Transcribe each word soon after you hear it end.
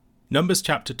Numbers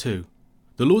chapter 2.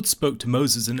 The Lord spoke to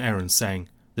Moses and Aaron, saying,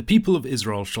 The people of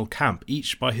Israel shall camp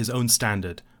each by his own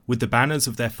standard, with the banners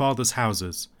of their fathers'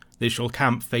 houses. They shall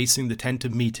camp facing the tent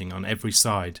of meeting on every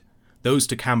side. Those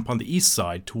to camp on the east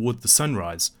side toward the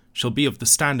sunrise shall be of the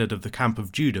standard of the camp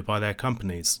of Judah by their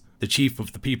companies, the chief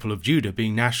of the people of Judah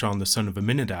being Nahshon the son of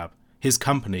Amminadab, his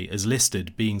company as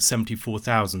listed being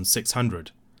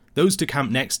 74,600. Those to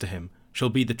camp next to him shall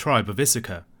be the tribe of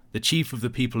Issachar, the chief of the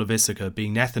people of Issachar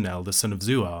being Nethanel the son of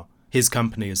Zuar, his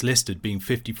company as listed being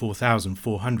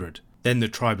 54,400. Then the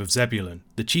tribe of Zebulun,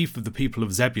 the chief of the people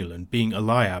of Zebulun being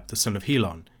Eliab the son of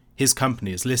Helon, his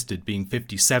company as listed being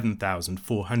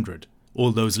 57,400.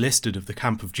 All those listed of the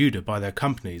camp of Judah by their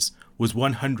companies was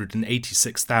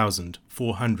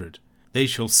 186,400. They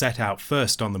shall set out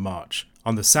first on the march.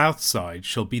 On the south side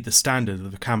shall be the standard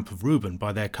of the camp of Reuben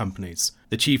by their companies,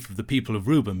 the chief of the people of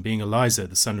Reuben being Elizur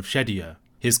the son of Shedeur,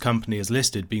 his company as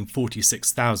listed being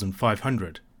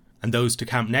 46,500. And those to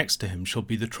camp next to him shall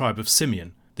be the tribe of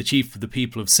Simeon, the chief of the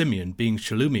people of Simeon being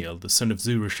Shelumiel the son of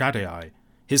Zurishaddai,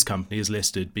 his company as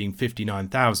listed being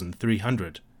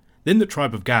 59,300. Then the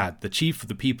tribe of Gad, the chief of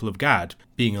the people of Gad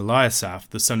being Eliasaph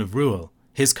the son of Reuel,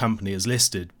 his company as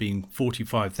listed being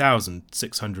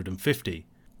 45,650.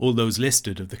 All those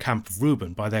listed of the camp of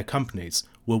Reuben by their companies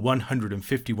were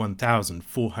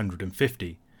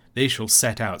 151,450. They shall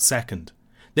set out second.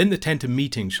 Then the tent of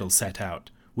meeting shall set out,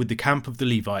 with the camp of the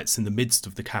Levites in the midst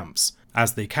of the camps.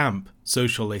 As they camp, so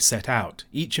shall they set out,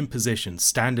 each in position,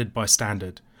 standard by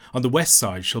standard. On the west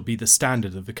side shall be the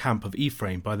standard of the camp of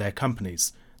Ephraim by their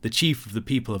companies, the chief of the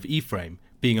people of Ephraim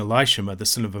being Elishama the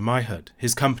son of Ammihud,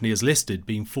 his company as listed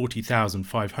being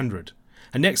 40,500.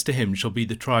 And next to him shall be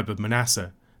the tribe of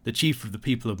Manasseh, the chief of the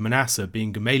people of Manasseh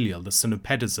being Gamaliel the son of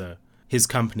Pedazur, his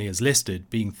company as listed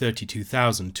being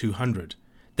 32,200.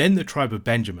 Then the tribe of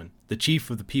Benjamin, the chief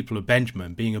of the people of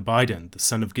Benjamin being Abidan the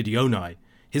son of Gideoni,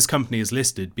 his company as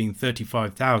listed being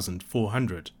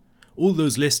 35,400. All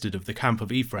those listed of the camp of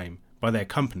Ephraim by their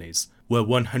companies were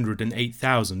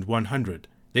 108,100.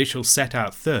 They shall set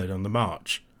out third on the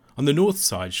march. On the north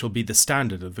side shall be the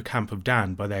standard of the camp of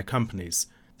Dan by their companies,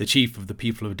 the chief of the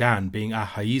people of Dan being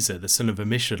Ahiezer the son of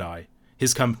Ammishaddai,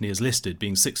 his company as listed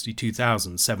being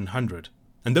 62,700.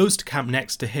 And those to camp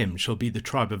next to him shall be the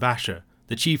tribe of Asher,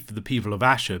 the chief of the people of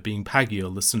Asher being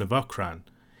Pagiel the son of Ochran,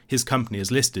 his company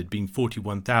as listed being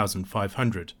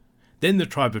 41,500. Then the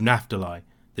tribe of Naphtali,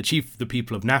 the chief of the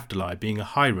people of Naphtali being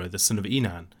Ahira the son of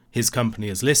Enan, his company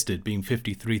as listed being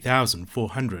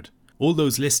 53,400. All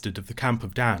those listed of the camp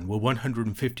of Dan were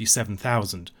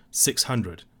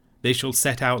 157,600. They shall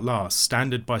set out last,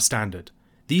 standard by standard.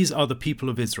 These are the people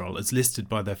of Israel as listed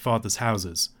by their fathers'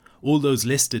 houses. All those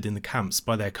listed in the camps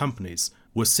by their companies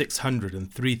were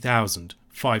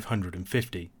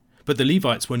 603,550. But the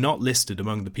Levites were not listed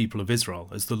among the people of Israel,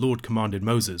 as the Lord commanded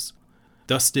Moses.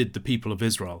 Thus did the people of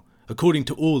Israel, according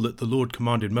to all that the Lord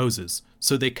commanded Moses,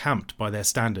 so they camped by their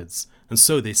standards, and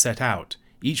so they set out,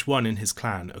 each one in his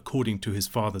clan according to his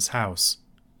father's house.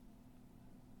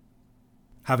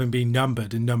 Having been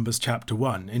numbered in Numbers chapter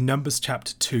 1, in Numbers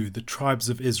chapter 2 the tribes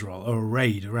of Israel are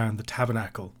arrayed around the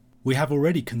tabernacle. We have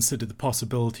already considered the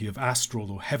possibility of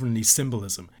astral or heavenly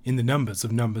symbolism in the numbers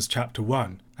of Numbers chapter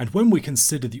 1, and when we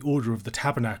consider the order of the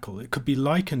tabernacle, it could be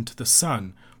likened to the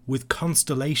sun with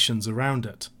constellations around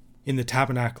it. In the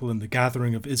tabernacle and the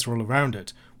gathering of Israel around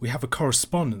it, we have a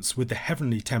correspondence with the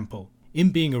heavenly temple.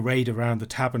 In being arrayed around the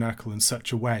tabernacle in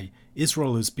such a way,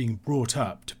 Israel is being brought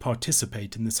up to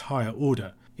participate in this higher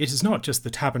order. It is not just the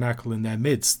tabernacle in their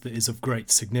midst that is of great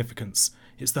significance,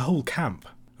 it's the whole camp.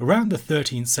 Around the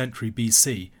 13th century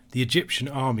BC, the Egyptian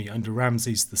army under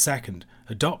Ramses II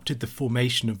adopted the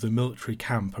formation of the military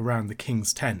camp around the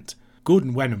king's tent.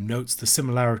 Gordon Wenham notes the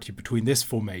similarity between this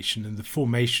formation and the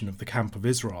formation of the camp of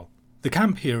Israel. The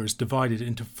camp here is divided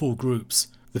into 4 groups.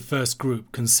 The first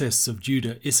group consists of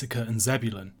Judah, Issachar and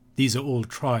Zebulun. These are all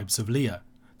tribes of Leah.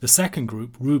 The second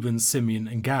group, Reuben, Simeon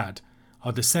and Gad,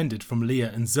 are descended from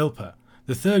Leah and Zilpah.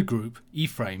 The third group,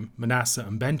 Ephraim, Manasseh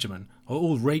and Benjamin, are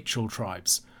all Rachel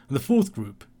tribes. And the fourth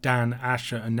group, Dan,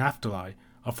 Asher and Naphtali,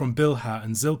 are from Bilhah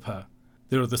and Zilpah.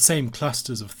 There are the same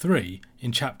clusters of 3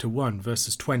 in chapter 1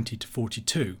 verses 20 to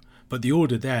 42, but the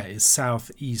order there is south,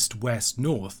 east, west,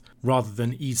 north, rather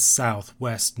than east, south,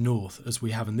 west, north as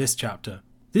we have in this chapter.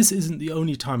 This isn't the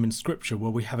only time in Scripture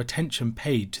where we have attention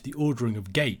paid to the ordering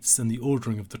of gates and the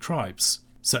ordering of the tribes.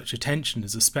 Such attention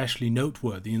is especially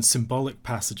noteworthy in symbolic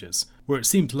passages, where it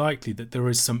seemed likely that there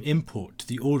is some import to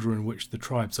the order in which the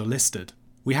tribes are listed.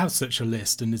 We have such a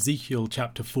list in Ezekiel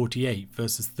chapter 48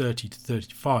 verses 30 to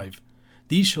 35.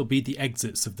 These shall be the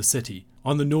exits of the city.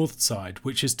 On the north side,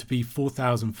 which is to be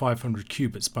 4,500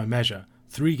 cubits by measure,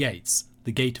 3 gates,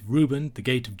 the gate of Reuben, the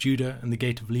gate of Judah, and the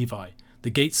gate of Levi, the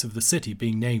gates of the city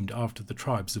being named after the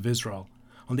tribes of Israel.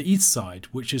 On the east side,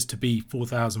 which is to be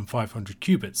 4,500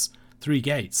 cubits, 3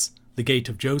 gates, the gate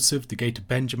of Joseph, the gate of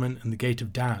Benjamin, and the gate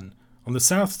of Dan. On the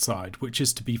south side, which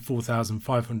is to be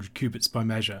 4,500 cubits by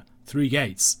measure, 3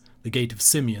 gates, the gate of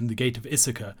Simeon, the gate of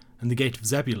Issachar, and the gate of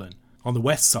Zebulun. On the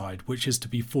west side, which is to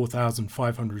be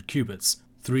 4,500 cubits,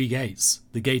 3 gates,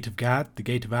 the gate of Gad, the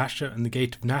gate of Asher, and the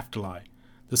gate of Naphtali.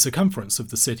 The circumference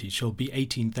of the city shall be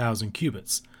 18,000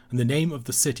 cubits, and the name of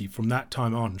the city from that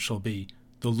time on shall be,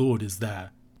 The Lord is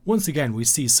there. Once again we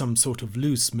see some sort of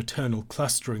loose maternal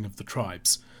clustering of the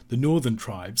tribes. The northern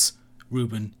tribes,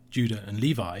 Reuben, Judah, and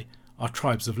Levi, are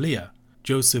tribes of Leah.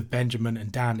 Joseph, Benjamin,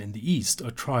 and Dan in the east are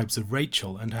tribes of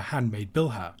Rachel and her handmaid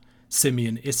Bilhah.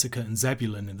 Simeon, Issachar, and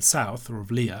Zebulun in the south are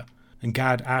of Leah, and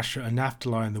Gad, Asher, and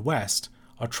Naphtali in the west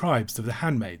are tribes of the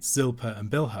handmaids Zilpah and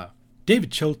Bilhah.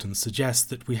 David Chilton suggests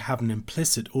that we have an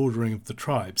implicit ordering of the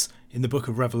tribes in the book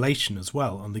of Revelation as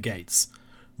well on the gates.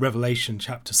 Revelation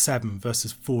chapter 7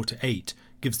 verses 4 to 8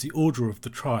 gives the order of the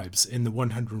tribes in the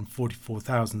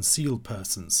 144,000 sealed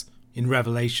persons. In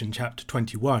Revelation chapter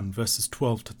 21 verses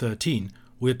 12 to 13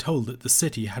 we are told that the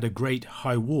city had a great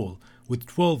high wall with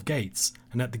 12 gates,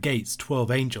 and at the gates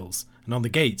 12 angels, and on the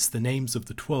gates the names of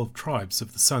the 12 tribes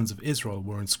of the sons of Israel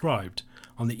were inscribed.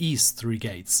 On the east 3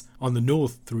 gates, on the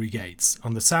north 3 gates,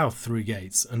 on the south 3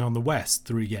 gates, and on the west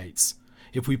 3 gates.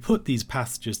 If we put these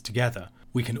passages together,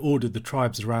 we can order the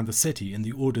tribes around the city in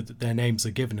the order that their names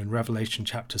are given in Revelation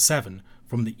chapter 7,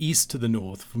 from the east to the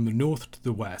north, from the north to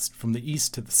the west, from the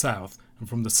east to the south, and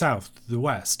from the south to the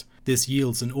west. This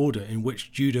yields an order in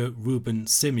which Judah, Reuben,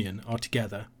 Simeon are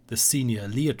together, the senior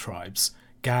Leah tribes,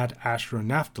 Gad, Asher, and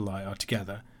Naphtali are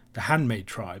together, the handmaid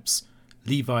tribes,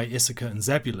 Levi, Issachar, and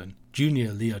Zebulun,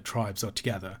 junior Leah tribes are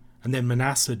together, and then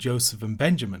Manasseh, Joseph, and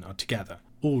Benjamin are together,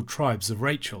 all tribes of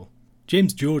Rachel.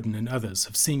 James Jordan and others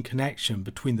have seen connection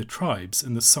between the tribes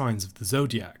and the signs of the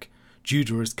zodiac.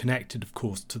 Judah is connected, of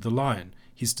course, to the lion.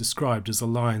 He's described as a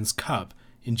lion's cub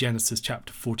in Genesis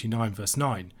chapter 49 verse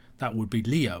 9. That would be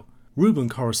Leo. Reuben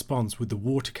corresponds with the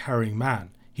water-carrying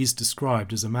man. He's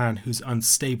described as a man who's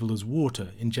unstable as water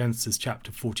in Genesis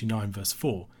chapter 49 verse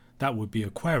 4. That would be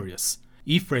Aquarius.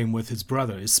 Ephraim with his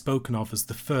brother is spoken of as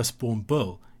the firstborn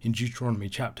bull in Deuteronomy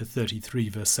chapter 33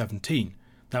 verse 17.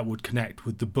 That would connect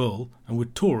with the bull and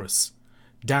with Taurus.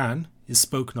 Dan is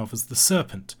spoken of as the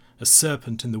serpent, a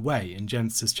serpent in the way in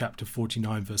Genesis chapter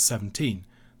 49 verse 17.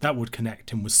 That would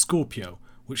connect him with Scorpio,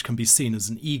 which can be seen as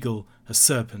an eagle, a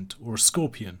serpent, or a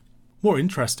scorpion. More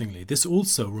interestingly, this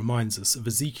also reminds us of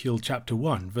Ezekiel chapter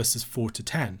 1 verses 4 to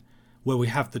 10, where we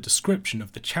have the description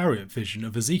of the chariot vision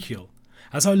of Ezekiel.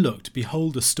 As I looked,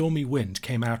 behold, a stormy wind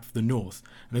came out of the north,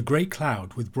 and a great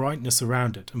cloud with brightness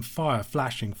around it, and fire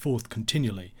flashing forth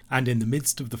continually, and in the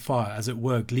midst of the fire as it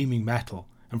were gleaming metal,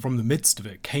 and from the midst of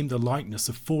it came the likeness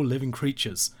of 4 living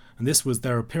creatures, and this was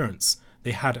their appearance.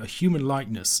 They had a human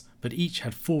likeness, but each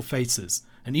had 4 faces,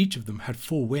 and each of them had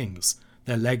 4 wings.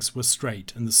 Their legs were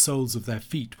straight, and the soles of their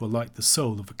feet were like the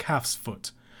sole of a calf's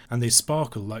foot, and they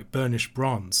sparkled like burnished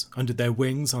bronze. Under their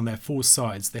wings on their 4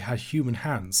 sides they had human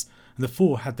hands, and the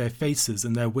 4 had their faces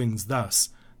and their wings thus.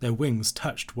 Their wings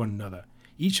touched one another.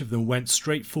 Each of them went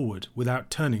straight forward, without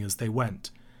turning as they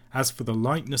went. As for the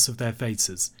likeness of their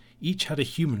faces, each had a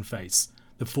human face.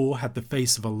 The 4 had the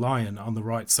face of a lion on the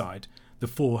right side, the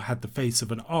 4 had the face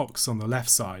of an ox on the left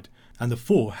side, and the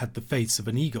 4 had the face of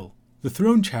an eagle. The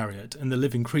throne chariot and the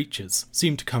living creatures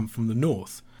seem to come from the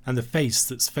north, and the face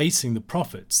that's facing the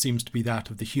prophet seems to be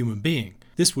that of the human being.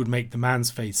 This would make the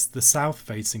man's face the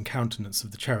south-facing countenance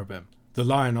of the cherubim. The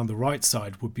lion on the right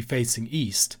side would be facing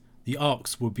east, the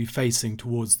ox would be facing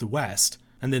towards the west,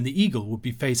 and then the eagle would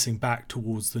be facing back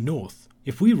towards the north.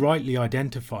 If we rightly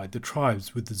identified the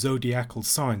tribes with the zodiacal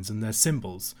signs and their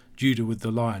symbols, Judah with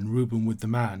the lion, Reuben with the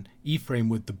man, Ephraim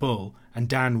with the bull, and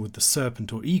Dan with the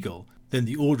serpent or eagle, then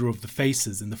the order of the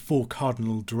faces in the 4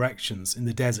 cardinal directions in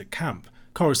the desert camp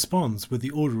corresponds with the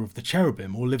order of the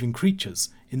cherubim or living creatures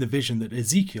in the vision that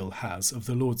Ezekiel has of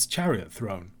the Lord's chariot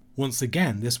throne. Once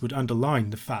again, this would underline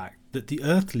the fact that the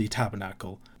earthly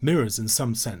tabernacle mirrors in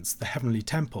some sense the heavenly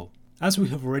temple. As we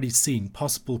have already seen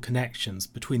possible connections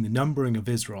between the numbering of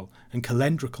Israel and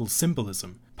calendrical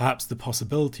symbolism, perhaps the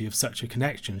possibility of such a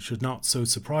connection should not so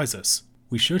surprise us.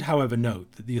 We should, however,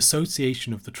 note that the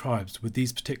association of the tribes with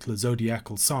these particular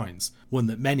zodiacal signs, one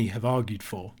that many have argued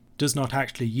for, does not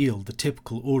actually yield the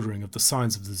typical ordering of the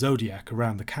signs of the zodiac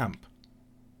around the camp.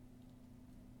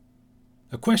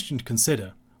 A question to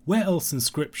consider: Where else in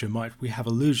Scripture might we have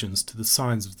allusions to the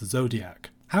signs of the zodiac?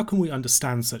 How can we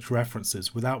understand such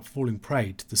references without falling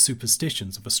prey to the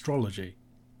superstitions of astrology?